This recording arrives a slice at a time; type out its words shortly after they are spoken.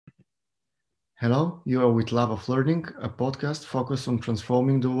Hello, you are with Love of Learning, a podcast focused on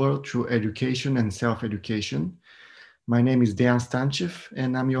transforming the world through education and self education. My name is Dejan Stanchev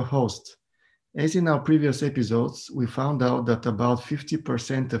and I'm your host. As in our previous episodes, we found out that about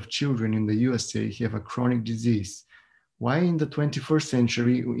 50% of children in the USA have a chronic disease. Why, in the 21st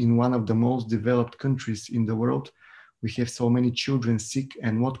century, in one of the most developed countries in the world, we have so many children sick,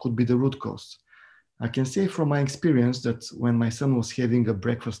 and what could be the root cause? I can say from my experience that when my son was having a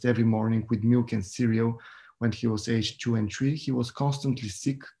breakfast every morning with milk and cereal when he was aged 2 and 3, he was constantly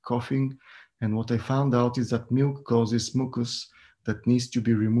sick, coughing. And what I found out is that milk causes mucus that needs to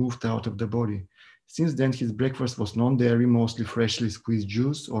be removed out of the body. Since then, his breakfast was non dairy, mostly freshly squeezed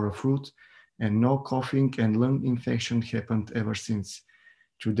juice or a fruit, and no coughing and lung infection happened ever since.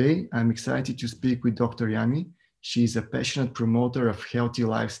 Today, I'm excited to speak with Dr. Yami. She is a passionate promoter of healthy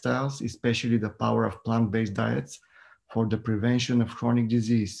lifestyles, especially the power of plant-based diets for the prevention of chronic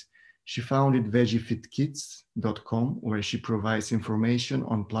disease. She founded VeggieFitKids.com, where she provides information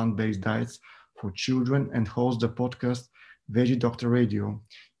on plant-based diets for children and hosts the podcast Veggie Doctor Radio.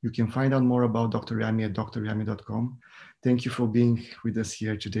 You can find out more about Dr. Yami at dryami.com. Thank you for being with us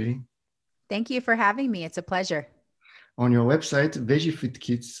here today. Thank you for having me. It's a pleasure. On your website, VeggieFit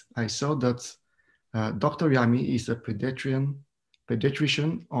Kids, I saw that Dr. Yami is a pediatrician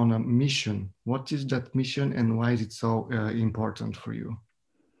on a mission. What is that mission and why is it so important for you?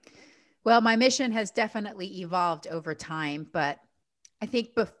 Well, my mission has definitely evolved over time, but I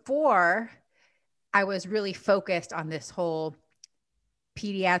think before I was really focused on this whole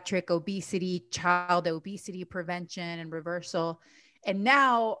pediatric obesity, child obesity prevention and reversal. And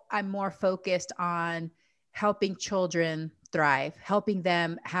now I'm more focused on helping children thrive, helping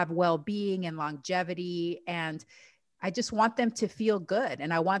them have well-being and longevity. And I just want them to feel good.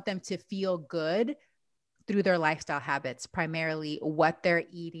 And I want them to feel good through their lifestyle habits, primarily what they're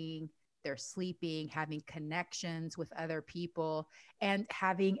eating, they're sleeping, having connections with other people, and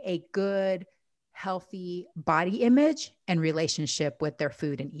having a good, healthy body image and relationship with their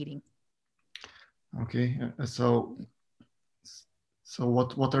food and eating. Okay, so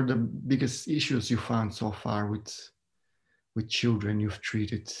what are the biggest issues you found so far with children you've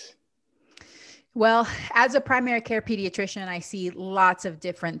treated? Well, as a primary care pediatrician, I see lots of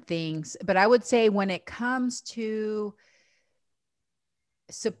different things, but I would say when it comes to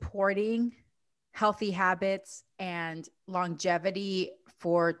supporting healthy habits and longevity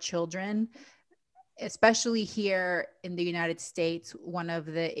for children, especially here in the United States, one of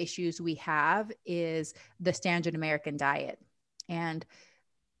the issues we have is the standard American diet. And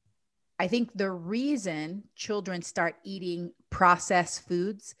I think the reason children start eating processed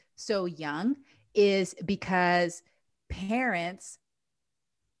foods so young is because parents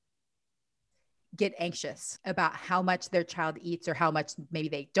get anxious about how much their child eats or how much maybe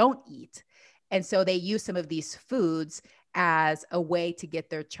they don't eat. And so they use some of these foods as a way to get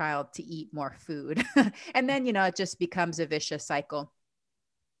their child to eat more food. And then, it just becomes a vicious cycle.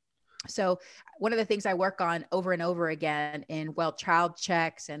 So one of the things I work on over and over again in child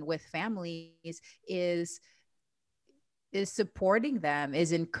checks and with families is supporting them,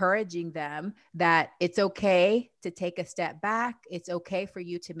 is encouraging them that it's okay to take a step back. It's okay for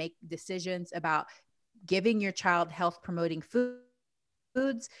you to make decisions about giving your child health promoting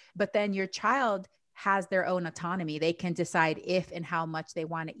foods, but then your child has their own autonomy. They can decide if and how much they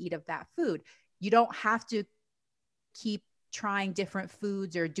want to eat of that food. You don't have to keep trying different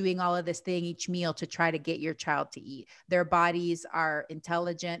foods or doing all of this thing each meal to try to get your child to eat. Their bodies are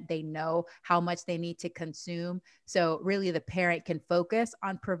intelligent. They know how much they need to consume. So really the parent can focus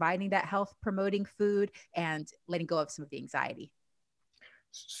on providing that health promoting food and letting go of some of the anxiety.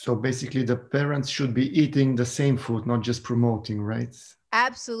 So basically, the parents should be eating the same food, not just promoting, right?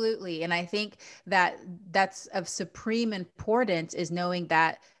 Absolutely. And I think that that's of supreme importance is knowing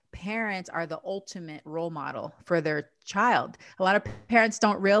that parents are the ultimate role model for their child. A lot of parents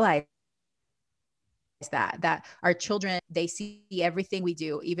don't realize that our children, they see everything we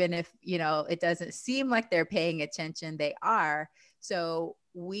do, even if, it doesn't seem like they're paying attention, they are. So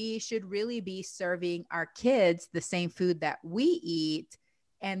we should really be serving our kids the same food that we eat.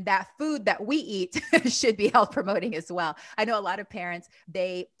 And that food that we eat should be health promoting as well. I know a lot of parents,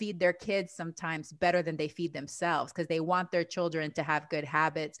 they feed their kids sometimes better than they feed themselves because they want their children to have good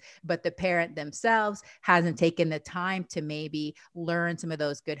habits, but the parent themselves hasn't taken the time to maybe learn some of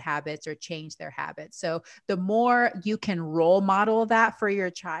those good habits or change their habits. So the more you can role model that for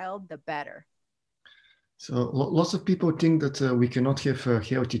your child, the better. So lots of people think that we cannot have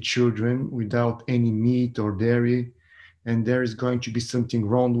healthy children without any meat or dairy, and there is going to be something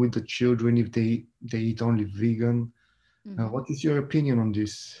wrong with the children if they eat only vegan. Mm-hmm. What is your opinion on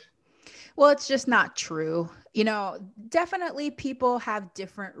this? Well, it's just not true. Definitely people have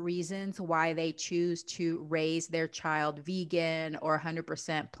different reasons why they choose to raise their child vegan or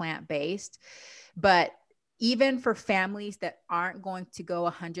 100% plant-based. But even for families that aren't going to go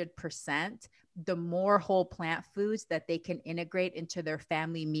 100%, the more whole plant foods that they can integrate into their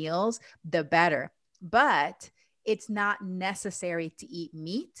family meals, the better. But it's not necessary to eat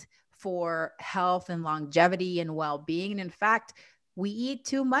meat for health and longevity and well-being. And in fact, we eat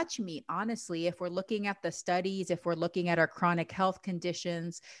too much meat, honestly. If we're looking at the studies, if we're looking at our chronic health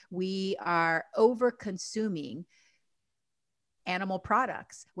conditions, we are over consuming animal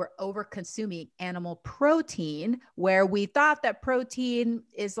products. We're over consuming animal protein, where we thought that protein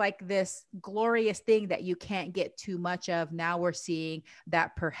is like this glorious thing that you can't get too much of. Now we're seeing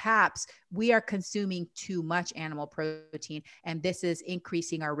that perhaps we are consuming too much animal protein, and this is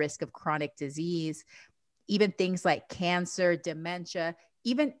increasing our risk of chronic disease, even things like cancer, dementia,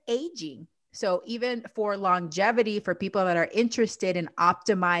 even aging. So even for longevity, for people that are interested in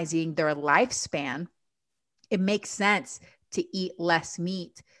optimizing their lifespan, it makes sense to eat less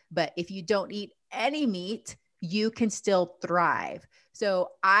meat. But if you don't eat any meat, you can still thrive.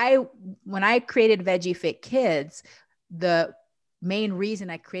 So when I created Veggie Fit Kids, the main reason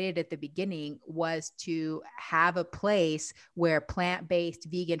I created at the beginning was to have a place where plant-based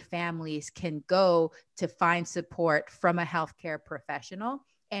vegan families can go to find support from a healthcare professional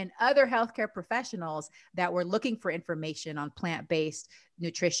and other healthcare professionals that were looking for information on plant-based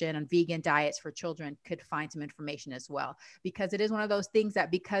nutrition and vegan diets for children could find some information as well. Because it is one of those things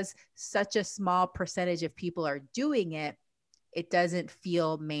that because such a small percentage of people are doing it, it doesn't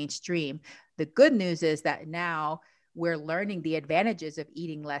feel mainstream. The good news is that now we're learning the advantages of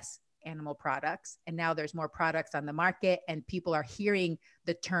eating less animal products. And now there's more products on the market, and people are hearing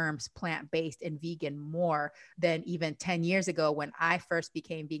the terms plant-based and vegan more than even 10 years ago when I first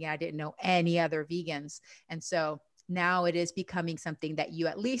became vegan. I didn't know any other vegans. And so now it is becoming something that you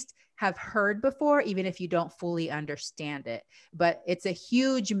at least have heard before, even if you don't fully understand it. But it's a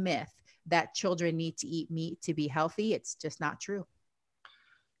huge myth that children need to eat meat to be healthy. It's just not true.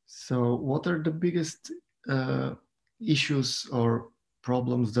 So what are the biggest issues or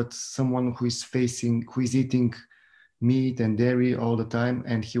problems that someone who is eating meat and dairy all the time,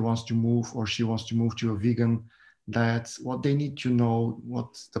 and he wants to move or she wants to move to a vegan diet, what they need to know,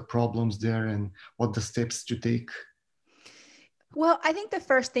 what's the problems there and what the steps to take? Well, I think the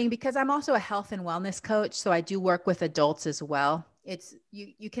first thing, because I'm also a health and wellness coach, so I do work with adults as well. It's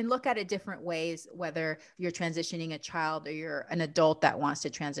you can look at it different ways, whether you're transitioning a child or you're an adult that wants to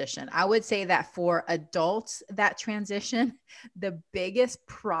transition. I would say that for adults that transition, the biggest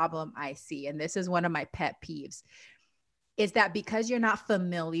problem I see, and this is one of my pet peeves, is that because you're not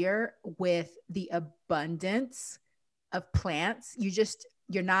familiar with the abundance of plants,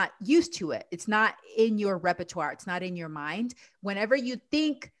 you're not used to it. It's not in your repertoire. It's not in your mind. Whenever you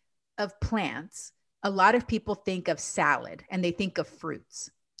think of plants, a lot of people think of salad and they think of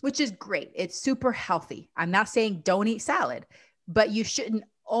fruits, which is great. It's super healthy. I'm not saying don't eat salad, but you shouldn't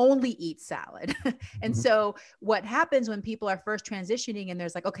only eat salad. And so what happens when people are first transitioning and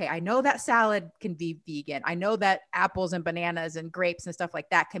there's like, okay, I know that salad can be vegan. I know that apples and bananas and grapes and stuff like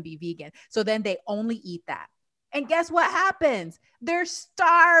that can be vegan. So then they only eat that. And guess what happens? They're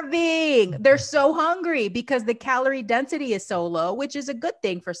starving. They're so hungry because the calorie density is so low, which is a good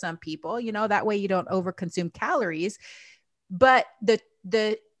thing for some people. That way you don't overconsume calories. But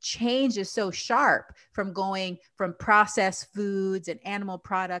the change is so sharp from going from processed foods and animal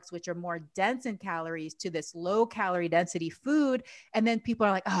products, which are more dense in calories, to this low calorie density food. And then people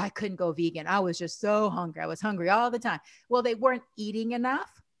are like, oh, I couldn't go vegan. I was just so hungry. I was hungry all the time. Well, they weren't eating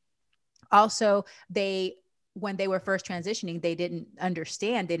enough. Also, when they were first transitioning, they didn't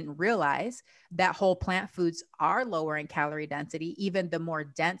understand, they didn't realize that whole plant foods are lower in calorie density, even the more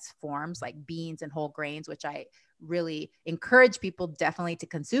dense forms like beans and whole grains, which I really encourage people definitely to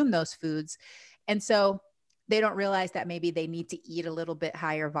consume those foods. And so they don't realize that maybe they need to eat a little bit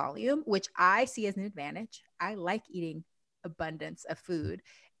higher volume, which I see as an advantage. I like eating abundance of food.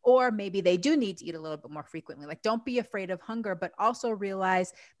 Or maybe they do need to eat a little bit more frequently. Like, don't be afraid of hunger, but also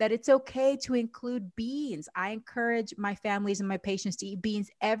realize that it's okay to include beans. I encourage my families and my patients to eat beans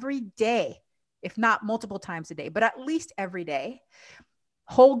every day, if not multiple times a day, but at least every day.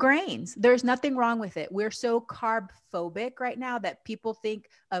 Whole grains, there's nothing wrong with it. We're so carb phobic right now that people think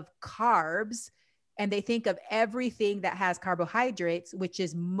of carbs and they think of everything that has carbohydrates, which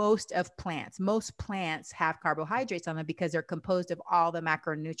is most of plants. Most plants have carbohydrates on them because they're composed of all the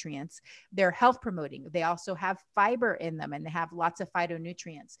macronutrients. They're health promoting. They also have fiber in them and they have lots of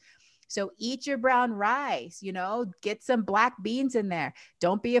phytonutrients. So eat your brown rice, get some black beans in there.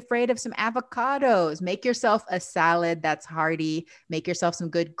 Don't be afraid of some avocados. Make yourself a salad that's hearty. Make yourself some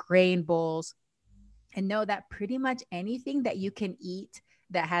good grain bowls. And know that pretty much anything that you can eat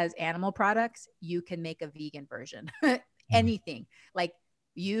that has animal products, you can make a vegan version. Anything. Like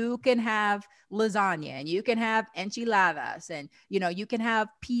you can have lasagna and you can have enchiladas and you can have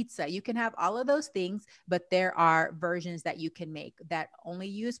pizza, you can have all of those things, but there are versions that you can make that only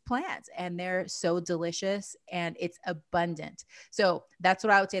use plants, and they're so delicious and it's abundant. So that's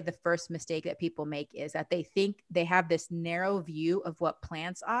what I would say the first mistake that people make is that they think they have this narrow view of what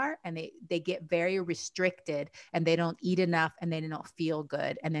plants are, and they get very restricted and they don't eat enough and they don't feel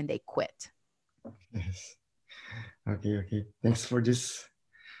good and then they quit. Yes. Okay. Thanks for this.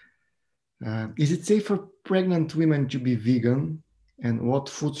 Is it safe for pregnant women to be vegan? And what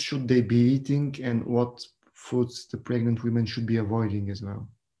foods should they be eating? And what foods the pregnant women should be avoiding as well?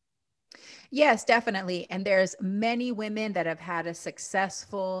 Yes, definitely. And there's many women that have had a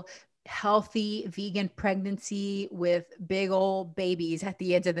successful, healthy vegan pregnancy with big old babies at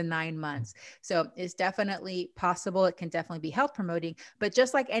the end of the 9 months. So it's definitely possible. It can definitely be health promoting, but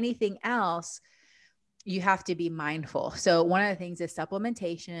just like anything else, you have to be mindful. So one of the things is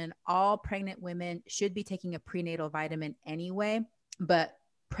supplementation. All pregnant women should be taking a prenatal vitamin anyway, but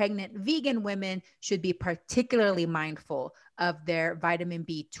pregnant vegan women should be particularly mindful of their vitamin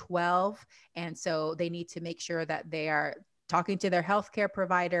B12. And so they need to make sure that they are talking to their healthcare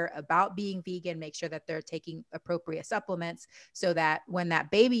provider about being vegan, make sure that they're taking appropriate supplements so that when that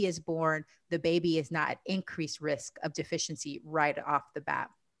baby is born, the baby is not at increased risk of deficiency right off the bat.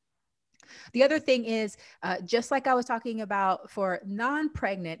 The other thing is, just like I was talking about for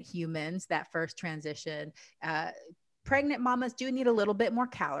non-pregnant humans, that first transition, pregnant mamas do need a little bit more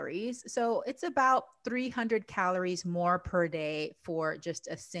calories. So it's about 300 calories more per day for just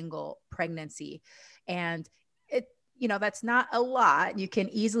a single pregnancy. And that's not a lot. You can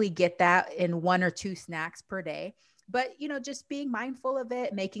easily get that in 1 or 2 snacks per day. But, just being mindful of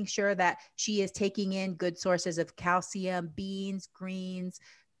it, making sure that she is taking in good sources of calcium, beans, greens,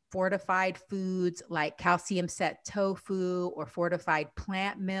 fortified foods like calcium set tofu or fortified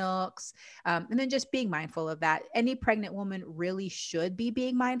plant milks. And then just being mindful of that. Any pregnant woman really should be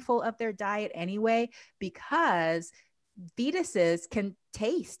being mindful of their diet anyway, because fetuses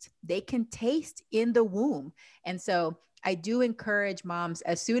they can taste in the womb. And so I do encourage moms,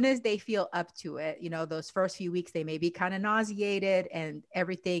 as soon as they feel up to it, those first few weeks, they may be kind of nauseated and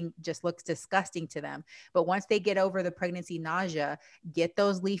everything just looks disgusting to them. But once they get over the pregnancy nausea, get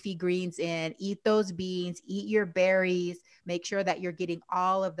those leafy greens in, eat those beans, eat your berries, make sure that you're getting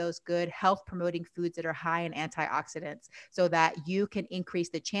all of those good health promoting foods that are high in antioxidants so that you can increase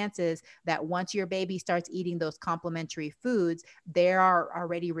the chances that once your baby starts eating those complementary foods, they are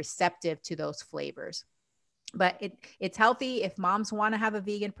already receptive to those flavors. But it's healthy. If moms want to have a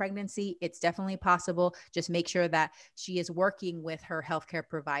vegan pregnancy, it's definitely possible. Just make sure that she is working with her healthcare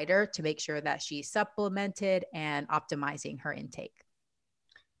provider to make sure that she's supplemented and optimizing her intake.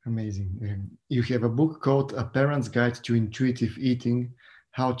 Amazing. You have a book called A Parent's Guide to Intuitive Eating,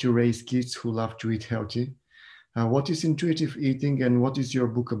 How to Raise Kids Who Love to Eat Healthy. What is intuitive eating and what is your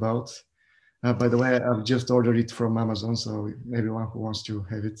book about? By the way, I've just ordered it from Amazon, so everyone who wants to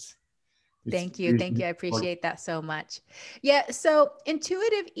have it. Thank you. I appreciate that so much. Yeah. So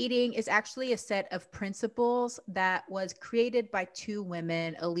intuitive eating is actually a set of principles that was created by 2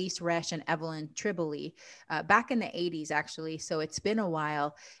 women, Elise Resch and Evelyn Tribole, back in the 80s, actually. So it's been a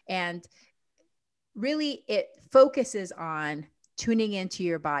while. And really, it focuses on tuning into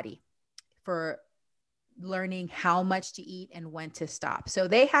your body for learning how much to eat and when to stop. So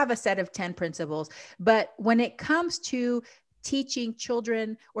they have a set of 10 principles. But when it comes to teaching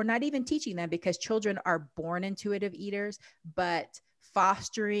children, or not even teaching them, because children are born intuitive eaters, but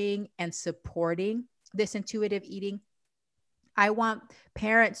fostering and supporting this intuitive eating, I want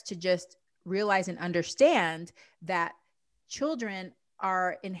parents to just realize and understand that children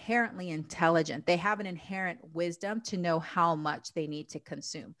are inherently intelligent. They have an inherent wisdom to know how much they need to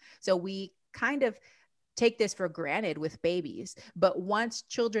consume. So we kind of take this for granted with babies, but once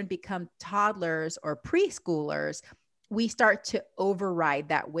children become toddlers or preschoolers, we start to override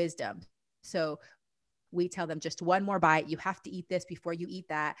that wisdom. So we tell them just one more bite. You have to eat this before you eat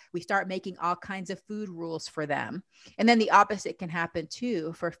that. We start making all kinds of food rules for them. And then the opposite can happen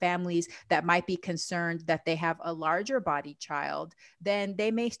too for families that might be concerned that they have a larger body child. Then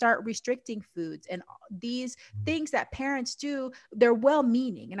they may start restricting foods. And these things that parents do, they're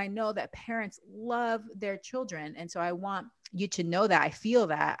well-meaning. And I know that parents love their children. And so I want you to know that.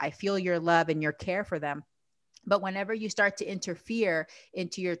 I feel your love and your care for them. But whenever you start to interfere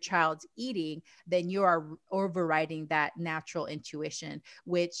into your child's eating, then you are overriding that natural intuition,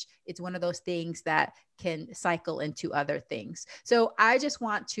 which it's one of those things that can cycle into other things. So I just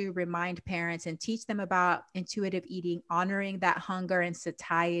want to remind parents and teach them about intuitive eating, honoring that hunger and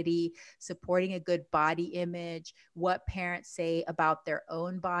satiety, supporting a good body image, what parents say about their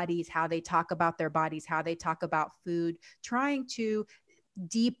own bodies, how they talk about their bodies, how they talk about food, trying to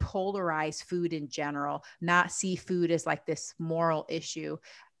depolarize food in general, not see food as like this moral issue.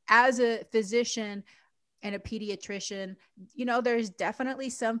 As a physician and a pediatrician, there's definitely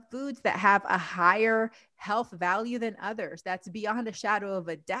some foods that have a higher health value than others. That's beyond a shadow of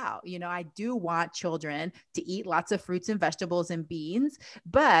a doubt. I do want children to eat lots of fruits and vegetables and beans,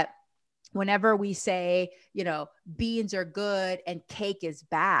 but whenever we say, beans are good and cake is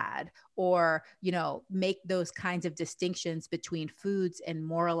bad, or, make those kinds of distinctions between foods and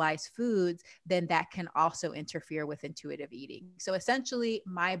moralized foods, then that can also interfere with intuitive eating. So essentially,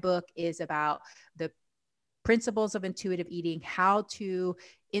 my book is about the principles of intuitive eating, how to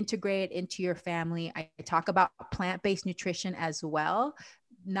integrate it into your family. I talk about plant-based nutrition as well,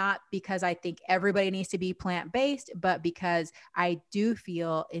 not because I think everybody needs to be plant-based, but because I do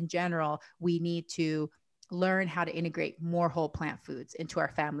feel in general, we need to learn how to integrate more whole plant foods into our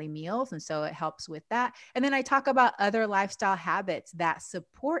family meals. And so it helps with that. And then I talk about other lifestyle habits that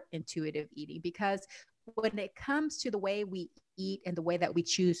support intuitive eating, because when it comes to the way we eat and the way that we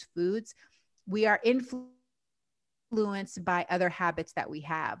choose foods, we are influenced by other habits that we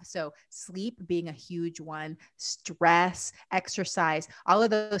have. So sleep being a huge one, stress, exercise, all of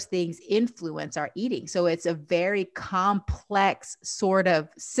those things influence our eating. So it's a very complex sort of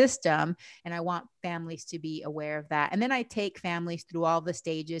system. And I want families to be aware of that. And then I take families through all the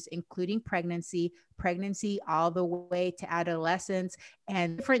stages, including pregnancy all the way to adolescence,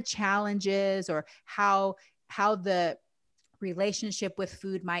 and different challenges, or how the relationship with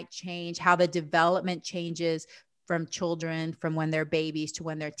food might change, how the development changes from children, from when they're babies to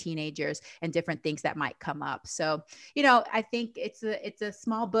when they're teenagers, and different things that might come up. So, I think it's a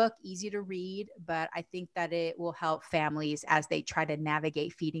small book, easy to read, but I think that it will help families as they try to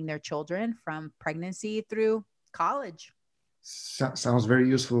navigate feeding their children from pregnancy through college. Sounds very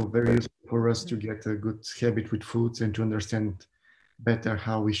useful for us to get a good habit with foods and to understand better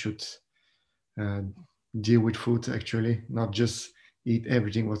how we should uh, deal with food, actually, not just eat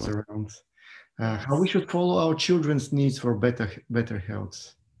everything what's around. How we Yes. should follow our children's needs for better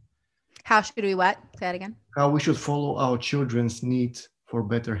health. How should we what? Say that again. How we should follow our children's need for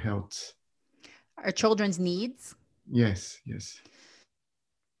better health. Our children's needs. Yes, yes.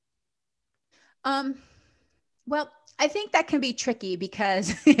 Um, well, I think that can be tricky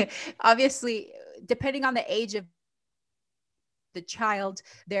because obviously, depending on the age of the child,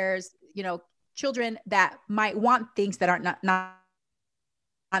 there's, children that might want things that are not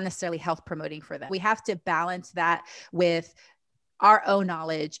necessarily health promoting for them. We have to balance that with our own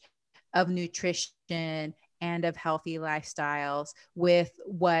knowledge of nutrition and of healthy lifestyles with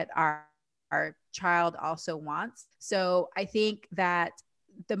what our child also wants. So I think that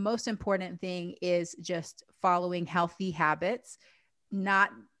the most important thing is just following healthy habits,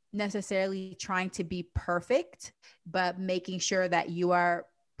 not necessarily trying to be perfect, but making sure that you are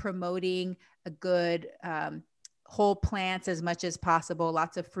promoting a good whole plants as much as possible,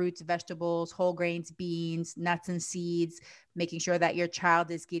 lots of fruits, vegetables, whole grains, beans, nuts, and seeds, making sure that your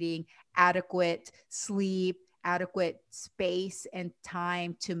child is getting adequate sleep, adequate space and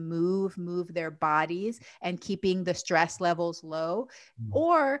time to move their bodies, and keeping the stress levels low.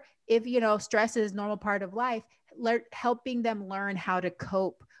 Or if, stress is a normal part of life, helping them learn how to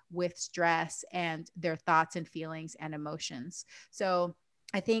cope with stress and their thoughts and feelings and emotions. So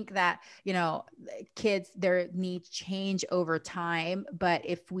I think that, kids, their needs change over time, but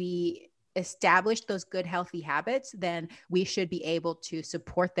if we establish those good, healthy habits, then we should be able to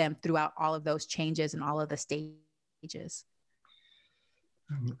support them throughout all of those changes and all of the stages.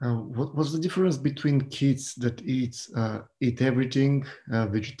 What's the difference between kids that eat everything,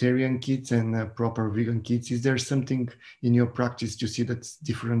 vegetarian kids and proper vegan kids? Is there something in your practice you see that's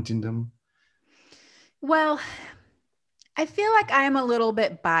different in them? Well, I feel like I am a little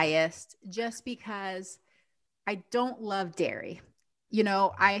bit biased just because I don't love dairy.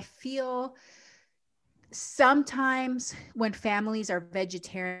 I feel sometimes when families are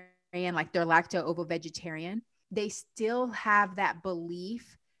vegetarian, like they're lacto ovo vegetarian, they still have that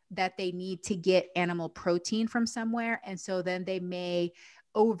belief that they need to get animal protein from somewhere. And so then they may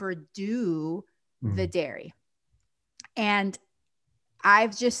overdo the dairy. And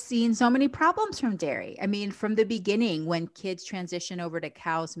I've just seen so many problems from dairy. I mean, from the beginning, when kids transition over to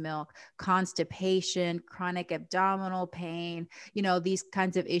cow's milk, constipation, chronic abdominal pain, these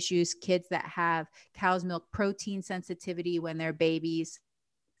kinds of issues, kids that have cow's milk protein sensitivity when they're babies.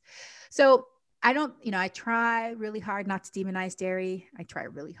 So I don't, I try really hard not to demonize dairy. I try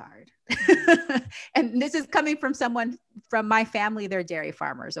really hard. And this is coming from someone from my family, they're dairy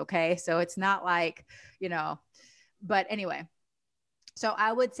farmers. Okay. So it's not like, but anyway. So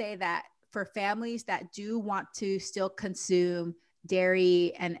I would say that for families that do want to still consume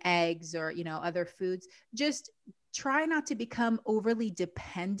dairy and eggs or, other foods, just try not to become overly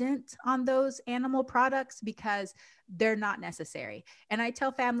dependent on those animal products because they're not necessary. And I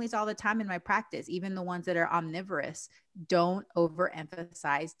tell families all the time in my practice, even the ones that are omnivorous, don't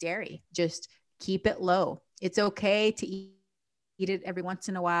overemphasize dairy. Just keep it low. It's okay to eat it every once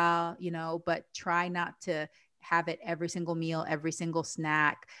in a while, but try not to have it every single meal, every single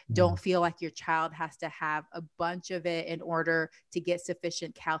snack. Don't feel like your child has to have a bunch of it in order to get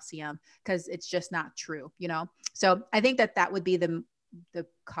sufficient calcium, because it's just not true, So I think that would be the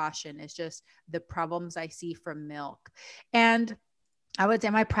caution, is just the problems I see from milk. And I would say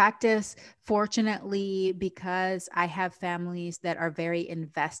my practice, fortunately, because I have families that are very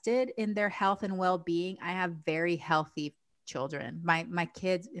invested in their health and well-being, I have very healthy children. My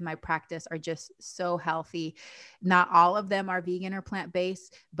kids in my practice are just so healthy. Not all of them are vegan or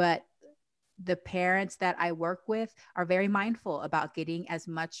plant-based, but the parents that I work with are very mindful about getting as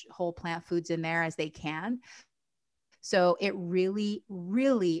much whole plant foods in there as they can. So it really,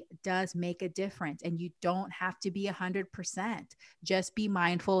 really does make a difference. And you don't have to be 100%. Just be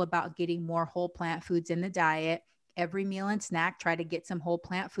mindful about getting more whole plant foods in the diet. Every meal and snack, try to get some whole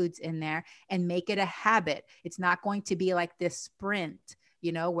plant foods in there and make it a habit. It's not going to be like this sprint,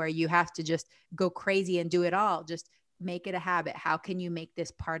 where you have to just go crazy and do it all. Just make it a habit. How can you make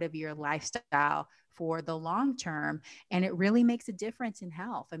this part of your lifestyle for the long term? And it really makes a difference in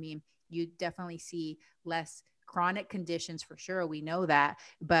health. I mean, you definitely see less chronic conditions for sure. We know that,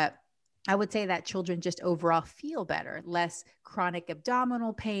 but I would say that children just overall feel better, less chronic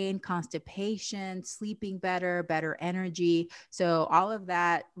abdominal pain, constipation, sleeping better, better energy. So all of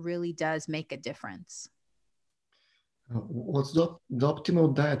that really does make a difference. What's the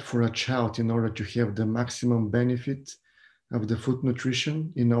optimal diet for a child in order to have the maximum benefit of the food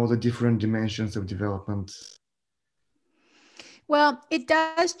nutrition in all the different dimensions of development? Well, it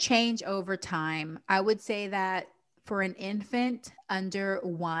does change over time. I would say that for an infant under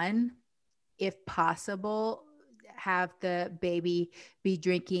 1, if possible, have the baby be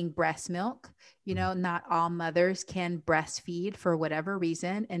drinking breast milk. Not all mothers can breastfeed for whatever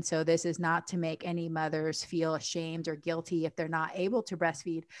reason. And so this is not to make any mothers feel ashamed or guilty if they're not able to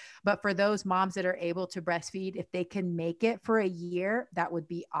breastfeed. But for those moms that are able to breastfeed, if they can make it for a year, that would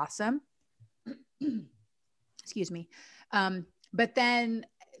be awesome. Excuse me. But then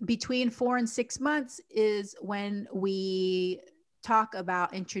between 4 and 6 months is when we talk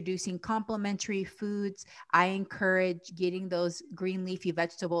about introducing complementary foods. I encourage getting those green leafy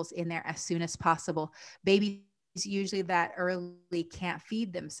vegetables in there as soon as possible. Babies usually that early can't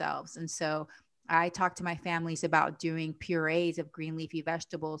feed themselves. And so I talk to my families about doing purees of green leafy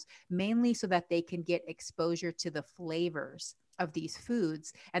vegetables, mainly so that they can get exposure to the flavors of these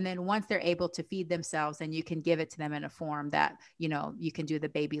foods. And then once they're able to feed themselves, then you can give it to them in a form that, you can do the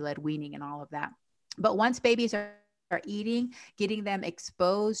baby-led weaning and all of that. But once babies are eating, getting them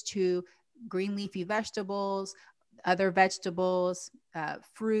exposed to green leafy vegetables, other vegetables,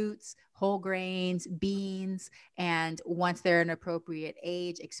 fruits, whole grains, beans, and once they're an appropriate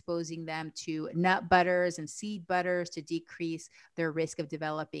age, exposing them to nut butters and seed butters to decrease their risk of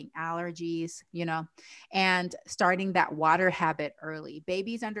developing allergies, and starting that water habit early.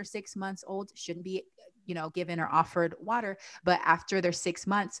 Babies under 6 months old shouldn't be given or offered water. But after their 6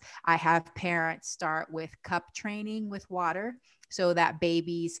 months, I have parents start with cup training with water so that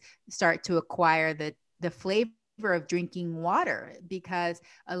babies start to acquire the flavor of drinking water, because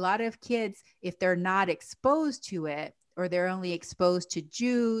a lot of kids, if they're not exposed to it, or they're only exposed to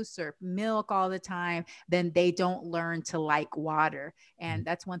juice or milk all the time, then they don't learn to like water. And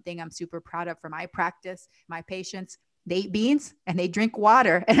that's one thing I'm super proud of for my practice. My patients, they eat beans and they drink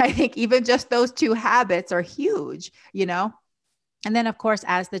water. And I think even just those 2 habits are huge, And then, of course,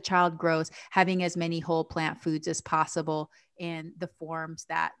 as the child grows, having as many whole plant foods as possible in the forms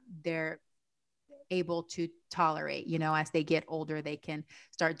that they're able to tolerate. As they get older, they can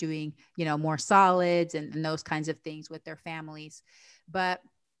start doing, more solids and those kinds of things with their families. But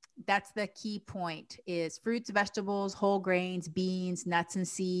that's the key point, is fruits, vegetables, whole grains, beans, nuts and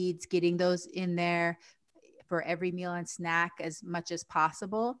seeds, getting those in there for every meal and snack as much as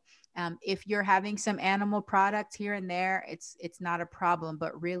possible. If you're having some animal products here and there, it's not a problem,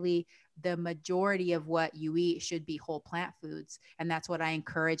 but really the majority of what you eat should be whole plant foods. And that's what I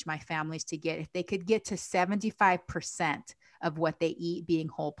encourage my families to get. If they could get to 75% of what they eat being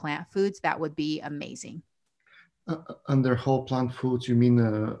whole plant foods, that would be amazing. Under whole plant foods, you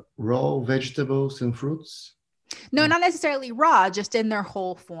mean raw vegetables and fruits? No, not necessarily raw, just in their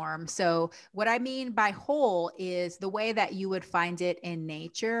whole form. So what I mean by whole is the way that you would find it in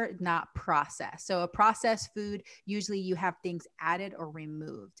nature, not processed. So a processed food, usually you have things added or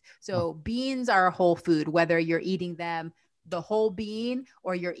removed. So beans are a whole food, whether you're eating them the whole bean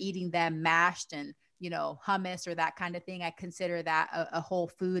or you're eating them mashed and hummus or that kind of thing. I consider that a whole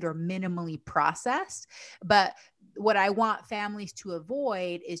food or minimally processed. But what I want families to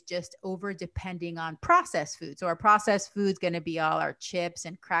avoid is just over depending on processed food. So our processed food is going to be all our chips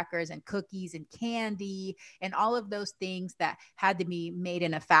and crackers and cookies and candy and all of those things that had to be made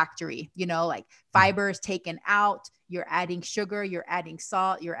in a factory, like fibers taken out. You're adding sugar, you're adding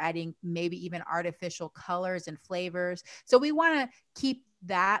salt, you're adding maybe even artificial colors and flavors. So we want to keep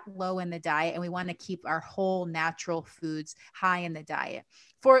that low in the diet, and we want to keep our whole natural foods high in the diet.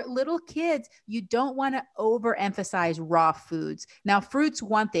 For little kids, you don't want to overemphasize raw foods. Now, fruit's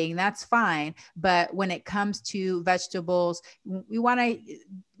one thing, that's fine. But when it comes to vegetables, we want to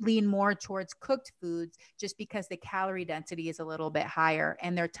lean more towards cooked foods just because the calorie density is a little bit higher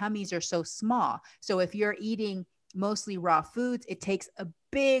and their tummies are so small. So if you're eating mostly raw foods, it takes a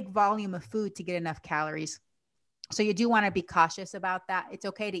big volume of food to get enough calories. So you do want to be cautious about that. It's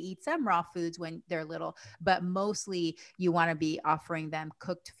okay to eat some raw foods when they're little, but mostly you want to be offering them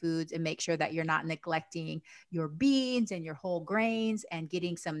cooked foods and make sure that you're not neglecting your beans and your whole grains and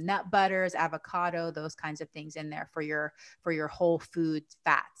getting some nut butters, avocado, those kinds of things in there for your whole food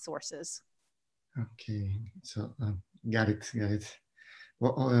fat sources. Okay, so got it.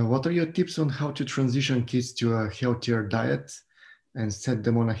 Well, what are your tips on how to transition kids to a healthier diet and set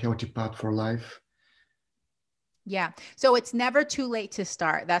them on a healthy path for life? Yeah. So it's never too late to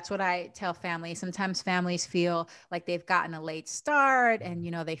start. That's what I tell families. Sometimes families feel like they've gotten a late start and,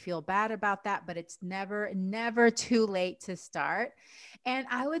 they feel bad about that, but it's never too late to start. And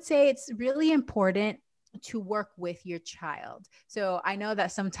I would say it's really important to work with your child. So I know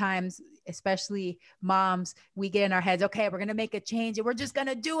that sometimes, especially moms, we get in our heads, okay, we're going to make a change and we're just going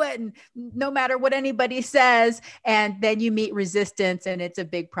to do it. And no matter what anybody says, and then you meet resistance and it's a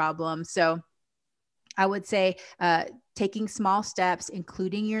big problem. So I would say taking small steps,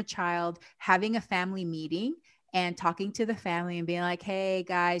 including your child, having a family meeting and talking to the family and being like, hey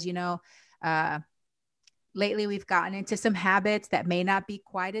guys, lately we've gotten into some habits that may not be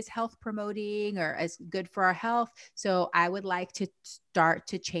quite as health promoting or as good for our health. So I would like to start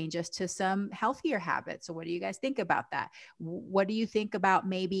to change us to some healthier habits. So what do you guys think about that? What do you think about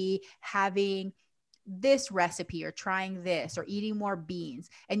maybe having this recipe or trying this or eating more beans?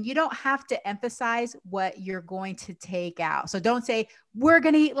 And you don't have to emphasize what you're going to take out. So don't say, we're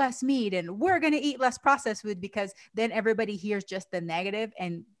going to eat less meat and we're going to eat less processed food, because then everybody hears just the negative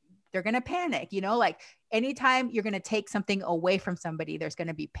and they're going to panic. Like anytime you're going to take something away from somebody, there's going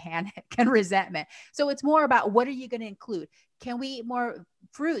to be panic and resentment. So it's more about, what are you going to include? Can we eat more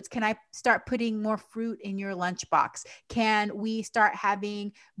fruits? Can I start putting more fruit in your lunchbox? Can we start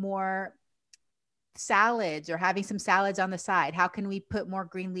having more salads or having some salads on the side? How can we put more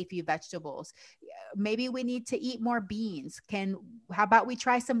green leafy vegetables? Maybe we need to eat more beans. How about we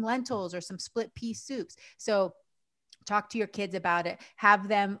try some lentils or some split pea soups? So talk to your kids about it. Have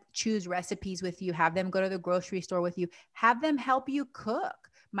them choose recipes with you. Have them go to the grocery store with you. Have them help you cook.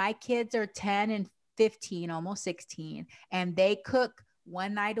 My kids are 10 and 15, almost 16, and they cook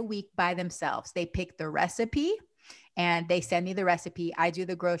one night a week by themselves. They pick the recipe and they send me the recipe. I do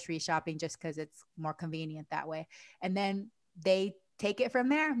the grocery shopping just because it's more convenient that way. And then they take it from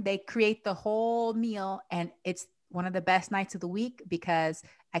there. They create the whole meal, and it's one of the best nights of the week because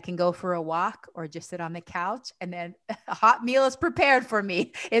I can go for a walk or just sit on the couch and then a hot meal is prepared for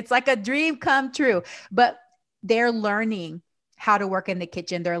me. It's like a dream come true. But they're learning how to work in the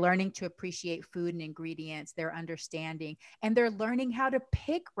kitchen. They're learning to appreciate food and ingredients. They're understanding, and they're learning how to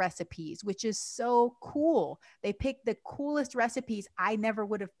pick recipes, which is so cool. They pick the coolest recipes I never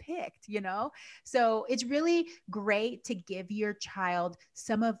would have picked, So it's really great to give your child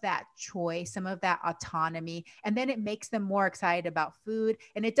some of that choice, some of that autonomy, and then it makes them more excited about food.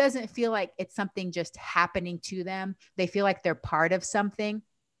 And it doesn't feel like it's something just happening to them. They feel like they're part of something.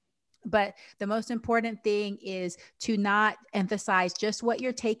 But the most important thing is to not emphasize just what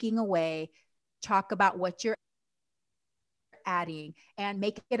you're taking away. Talk about what you're adding, and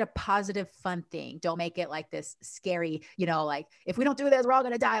make it a positive, fun thing. Don't make it like this scary, like if we don't do this, we're all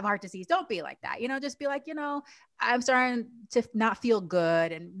going to die of heart disease. Don't be like that. Just be like, I'm starting to not feel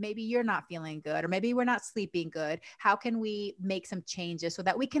good, and maybe you're not feeling good, or maybe we're not sleeping good. How can we make some changes so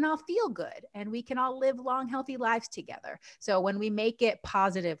that we can all feel good and we can all live long, healthy lives together? So when we make it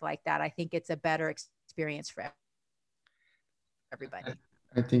positive like that, I think it's a better experience for everybody.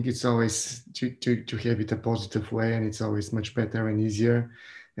 I think it's always to have it a positive way, and it's always much better and easier.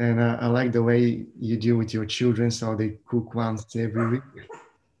 And I like the way you deal with your children, so they cook once every week.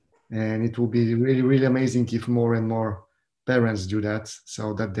 And it will be really, really amazing if more and more parents do that,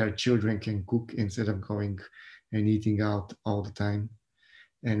 so that their children can cook instead of going and eating out all the time,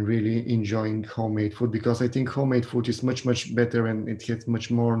 and really enjoying homemade food, because I think homemade food is much, much better, and it has much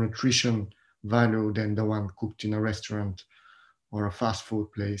more nutrition value than the one cooked in a restaurant or a fast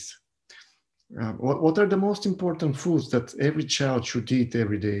food place. What are the most important foods that every child should eat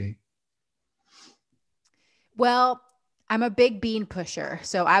every day? Well, I'm a big bean pusher.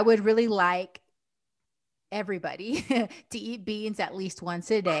 So I would really like everybody to eat beans at least once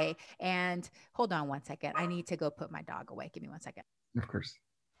a day. And hold on one second. I need to go put my dog away. Give me 1 second. Of course.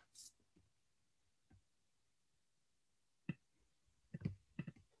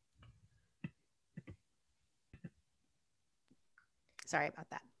 Sorry about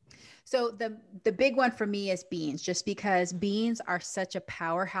that. So the big one for me is beans, just because beans are such a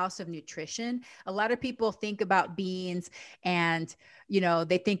powerhouse of nutrition. A lot of people think about beans and,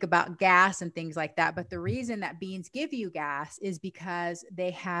 they think about gas and things like that. But the reason that beans give you gas is because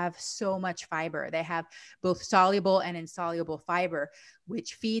they have so much fiber. They have both soluble and insoluble fiber,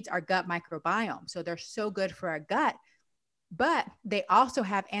 which feeds our gut microbiome. So they're so good for our gut, but they also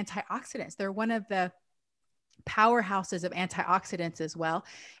have antioxidants. They're one of the powerhouses of antioxidants as well,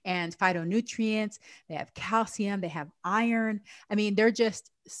 and phytonutrients. They have calcium, they have iron. I mean, they're just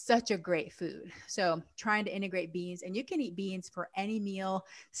such a great food. So trying to integrate beans, and you can eat beans for any meal,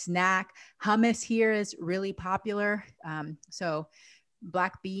 snack. Hummus here is really popular. So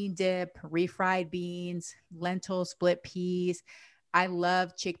black bean dip, refried beans, lentils, split peas. I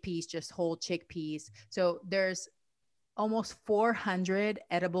love chickpeas, just whole chickpeas. So there's almost 400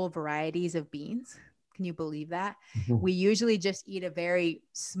 edible varieties of beans. Can you believe that? Mhm. We usually just eat a very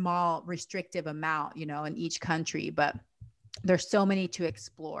small, restrictive amount, in each country, but there's so many to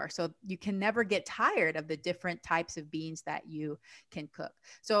explore. So you can never get tired of the different types of beans that you can cook.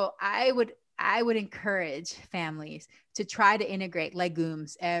 So I would encourage families to try to integrate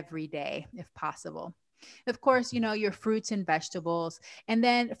legumes every day if possible. Of course, your fruits and vegetables. And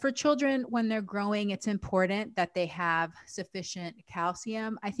then for children, when they're growing, it's important that they have sufficient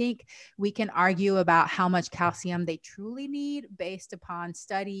calcium. I think we can argue about how much calcium they truly need based upon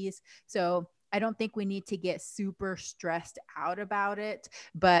studies. So I don't think we need to get super stressed out about it,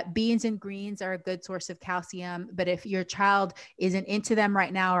 but beans and greens are a good source of calcium. But if your child isn't into them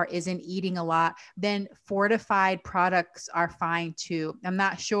right now or isn't eating a lot, then fortified products are fine too. I'm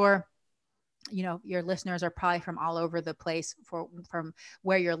not sure, your listeners are probably from all over the place from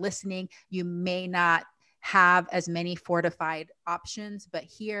where you're listening. You may not have as many fortified options, but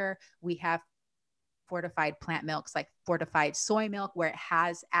here we have fortified plant milks, like fortified soy milk, where it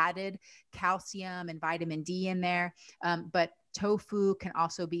has added calcium and vitamin D in there. But tofu can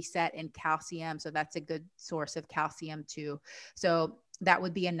also be set in calcium. So that's a good source of calcium too. So that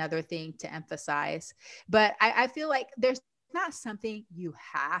would be another thing to emphasize. But I feel like there's not something you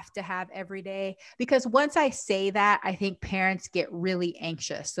have to have every day, because once I say that, I think parents get really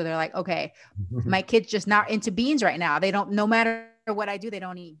anxious. So they're like, okay, my kid's just not into beans right now. They don't, no matter what I do, they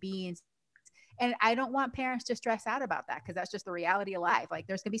don't eat beans. And I don't want parents to stress out about that, because that's just the reality of life. Like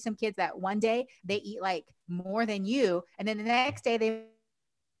there's gonna be some kids that one day they eat like more than you, and then the next day they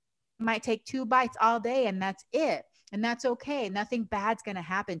might take 2 bites all day and that's it. And that's okay. Nothing bad's going to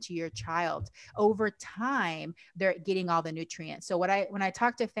happen to your child. Over time, they're getting all the nutrients. So when I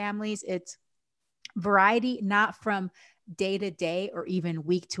talk to families, it's variety, not from day to day or even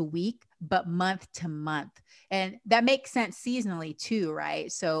week to week, but month to month. And that makes sense seasonally too,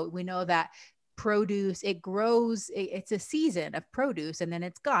 right? So we know that produce, it grows, it's a season of produce and then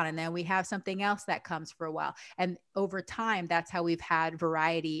it's gone. And then we have something else that comes for a while. And over time, that's how we've had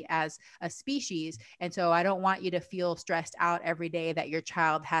variety as a species. And so I don't want you to feel stressed out every day that your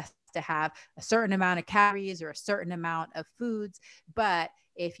child has to have a certain amount of calories or a certain amount of foods. But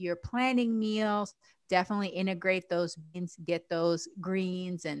if you're planning meals, definitely integrate those beans, get those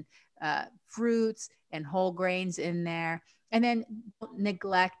greens and fruits and whole grains in there. And then don't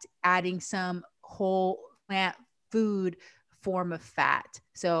neglect adding some whole plant food form of fat.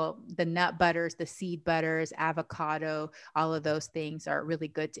 So the nut butters, the seed butters, avocado, all of those things are really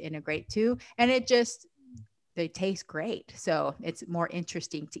good to integrate too. And they taste great. So it's more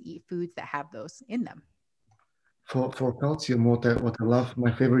interesting to eat foods that have those in them. For calcium, what I love,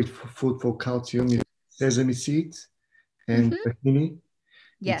 my favorite food for calcium is sesame seeds and Mm-hmm. tahini.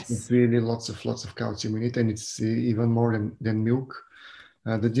 It has Yes. really lots of calcium in it, and it's even more than milk.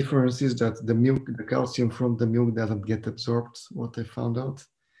 The difference is that the calcium from the milk doesn't get absorbed, what I found out.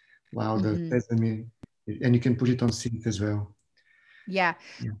 Wow, the Mm-hmm. sesame, and you can put it on seeds as well. Yeah.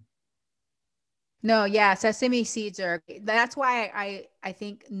 Yeah, No, yeah, sesame seeds are that's why I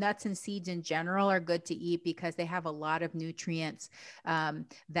think nuts and seeds in general are good to eat because they have a lot of nutrients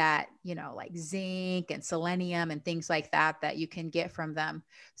that, like zinc and selenium and things like that you can get from them.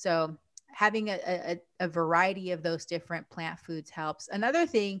 So having a variety of those different plant foods helps. Another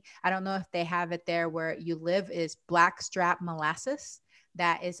thing, I don't know if they have it there where you live, is blackstrap molasses.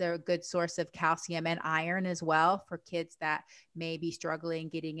 That is a good source of calcium and iron as well for kids that may be struggling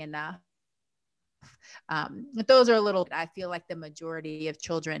getting enough. Those are a little, I feel like the majority of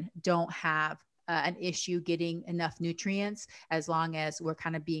children don't have an issue getting enough nutrients as long as we're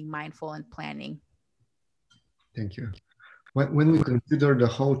kind of being mindful and planning. thank you. When we consider the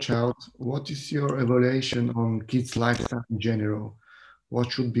whole child, what is your evaluation on kids' lifestyle in general?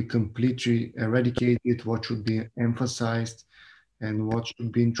 What should be completely eradicated? What should be emphasized? And what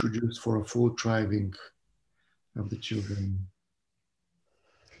should be introduced for a full thriving of the children?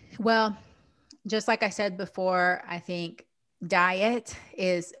 Well, just like I said before, I think diet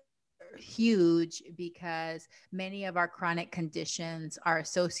is huge because many of our chronic conditions are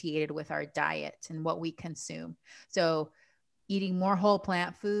associated with our diet and what we consume. So eating more whole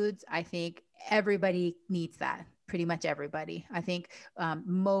plant foods, I think everybody needs that. Pretty much everybody. I think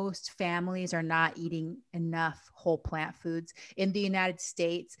most families are not eating enough whole plant foods. In the United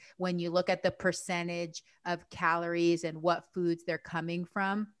States, when you look at the percentage of calories and what foods they're coming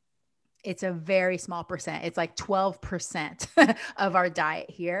from, it's a very small percent. It's like 12% of our diet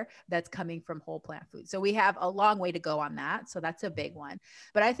here that's coming from whole plant food. So we have a long way to go on that. So that's a big one.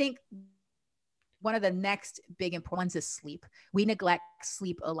 But I think one of the next big important ones is sleep. We neglect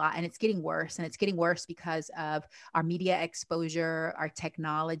sleep a lot and it's getting worse. And it's getting worse because of our media exposure, our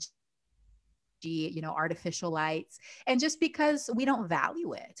technology, artificial lights, and just because we don't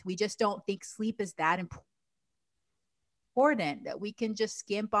value it. We just don't think sleep is that important, that we can just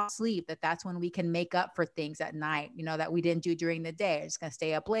skimp on sleep, that's when we can make up for things at night, that we didn't do during the day. It's going to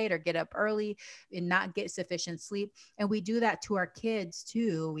stay up late or get up early and not get sufficient sleep. And we do that to our kids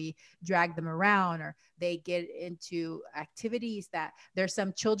too. We drag them around or they get into activities that there's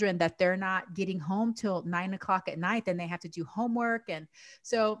some children that they're not getting home till 9 o'clock at night. Then they have to do homework. And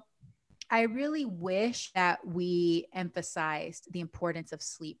so I really wish that we emphasized the importance of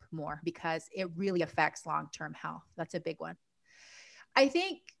sleep more because it really affects long-term health. That's a big one. I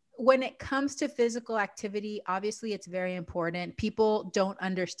think when it comes to physical activity, obviously it's very important. People don't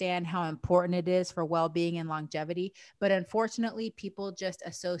understand how important it is for well-being and longevity, but unfortunately, people just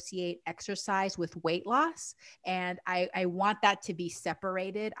associate exercise with weight loss. And I want that to be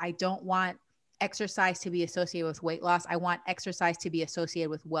separated. I don't want exercise to be associated with weight loss. I want exercise to be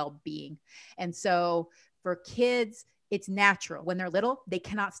associated with well-being. And so for kids, it's natural. When they're little, they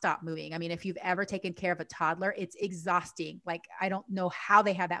cannot stop moving. I mean, if you've ever taken care of a toddler, it's exhausting. Like, I don't know how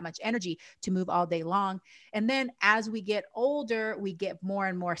they have that much energy to move all day long. And then as we get older, we get more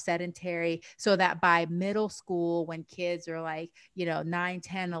and more sedentary, so that by middle school, when kids are like, 9,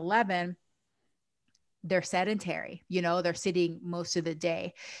 10, 11, they're sedentary, they're sitting most of the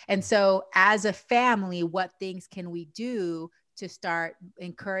day. And so as a family, what things can we do to start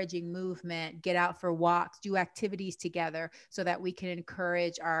encouraging movement, get out for walks, do activities together so that we can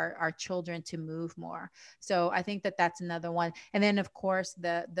encourage our children to move more. So I think that's another one. And then of course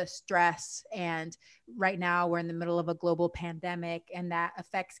the stress, and right now we're in the middle of a global pandemic and that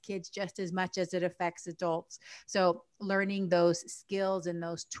affects kids just as much as it affects adults. So learning those skills and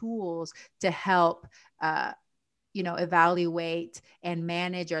those tools to help evaluate and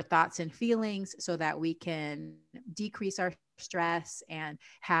manage our thoughts and feelings so that we can decrease our stress and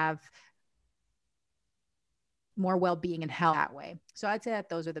have more well-being and health that way. So I'd say that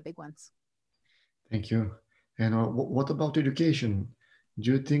those are the big ones. Thank you. And what about education?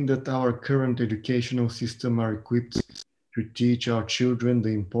 Do you think that our current educational system are equipped to teach our children the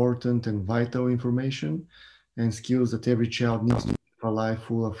important and vital information and skills that every child needs to live a life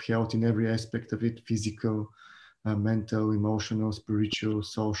full of health in every aspect of it, physical, mental, emotional, spiritual,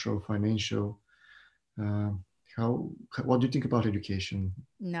 social, financial? Uh, how? What do you think about education?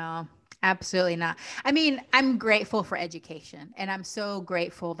 No, Absolutely not. I mean, I'm grateful for education, and I'm so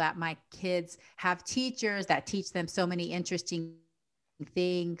grateful that my kids have teachers that teach them so many interesting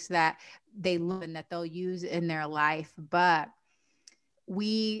things that they learn and that they'll use in their life. But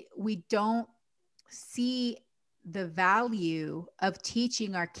we don't see the value of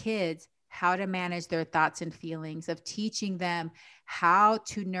teaching our kids how to manage their thoughts and feelings, of teaching them how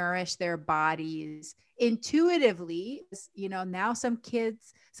to nourish their bodies intuitively. You know, now some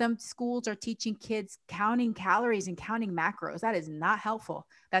schools are teaching kids counting calories and counting macros. That is not helpful.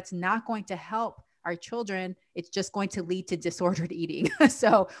 That's not going to help our children. It's just going to lead to disordered eating.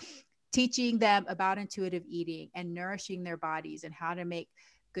 So teaching them about intuitive eating and nourishing their bodies and how to make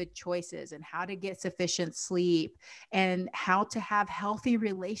good choices and how to get sufficient sleep and how to have healthy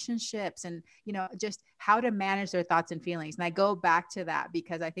relationships and, you know, just how to manage their thoughts and feelings. And I go back to that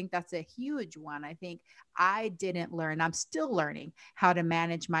because I think that's a huge one. I think I didn't learn, I'm still learning how to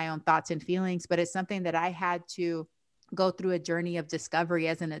manage my own thoughts and feelings, but it's something that I had to go through a journey of discovery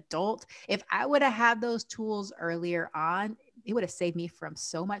as an adult. If I would have had those tools earlier on, it would have saved me from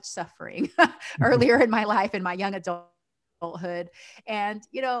so much suffering earlier in my life, in my young adulthood. And,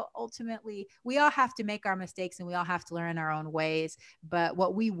 you know, ultimately, we all have to make our mistakes and we all have to learn our own ways. But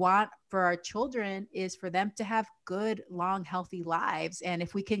what we want for our children is for them to have good, long, healthy lives. And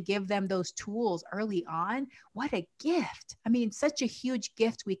if we can give them those tools early on, what a gift. I mean, such a huge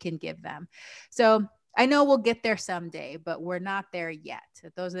gift we can give them. So I know we'll get there someday, but we're not there yet.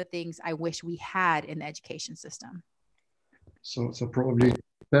 Those are the things I wish we had in the education system. So probably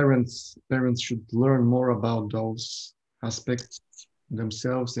parents should learn more about those aspects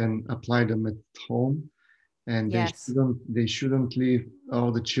themselves and apply them at home. And Yes. they shouldn't leave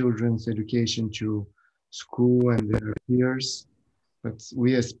all the children's education to school and their peers. But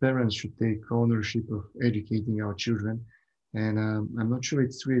we as parents should take ownership of educating our children. And I'm not sure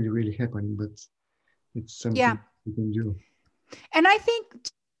it's really happening, but it's Yeah. something we can do. And I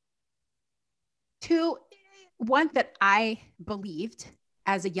think too, one that I believed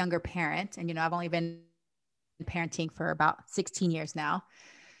as a younger parent, and, you know, I've only been parenting for about 16 years now,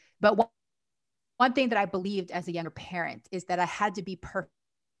 but one thing that I believed as a younger parent is that I had to be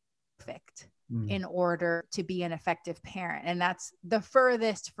perfect Mm. in order to be an effective parent. And that's the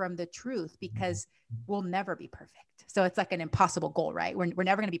furthest from the truth because we'll never be perfect. So it's like an impossible goal, right? We're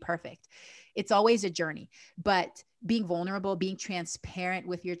never going to be perfect. It's always a journey, but being vulnerable, being transparent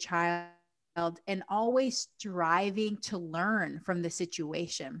with your child, and always striving to learn from the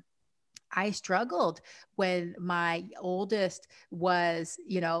situation. I struggled when my oldest was,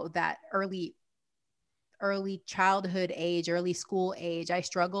 you know, that early childhood age, early school age. I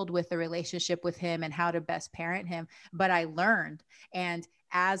struggled with the relationship with him and how to best parent him, but I learned. And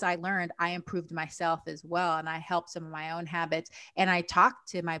as I learned, I improved myself as well. And I helped some of my own habits. And I talked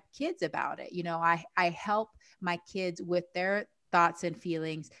to my kids about it. You know, I help my kids with their thoughts and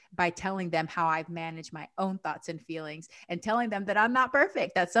feelings by telling them how I've managed my own thoughts and feelings and telling them that I'm not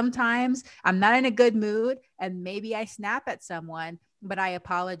perfect, that sometimes I'm not in a good mood and maybe I snap at someone, but I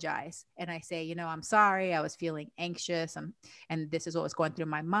apologize and I say, you know, I'm sorry. I was feeling anxious. And this is what was going through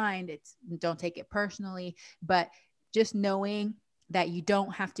my mind. It's don't take it personally, but just knowing that you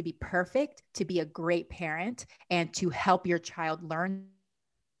don't have to be perfect to be a great parent and to help your child learn